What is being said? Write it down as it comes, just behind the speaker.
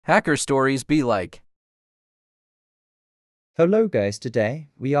Hacker stories be like. Hello guys, today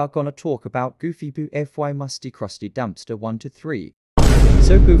we are gonna talk about Goofy Boo FY Musty Krusty Dumpster 1 to 3.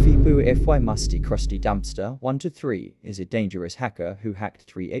 So Goofy Boo FY Musty Krusty Dumpster 1 to 3 is a dangerous hacker who hacked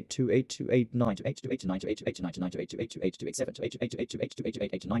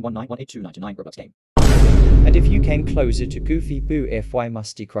 3828282928282828282828282828282828282828282828282828282828282828282828282828282828282828282828282828282828282828282828282828282828282828282828282828282828282828282828282828282828282828282828282828282828282828282828282828282828282828 And if you came closer to Goofy Boo FY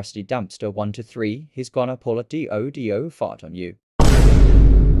Musty 3, he's gonna pull a do fart on you.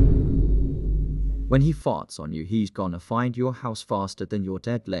 When he farts on you, he's gonna find your house faster than your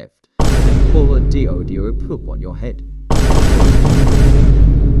dead left and pull a do poop on your head.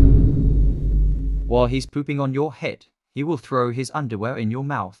 While he's pooping on your head, he will throw his underwear in your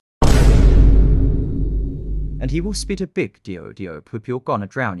mouth. And he will spit a big do poop. You're gonna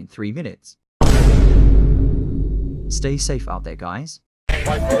drown in 3 minutes. Stay safe out there, guys.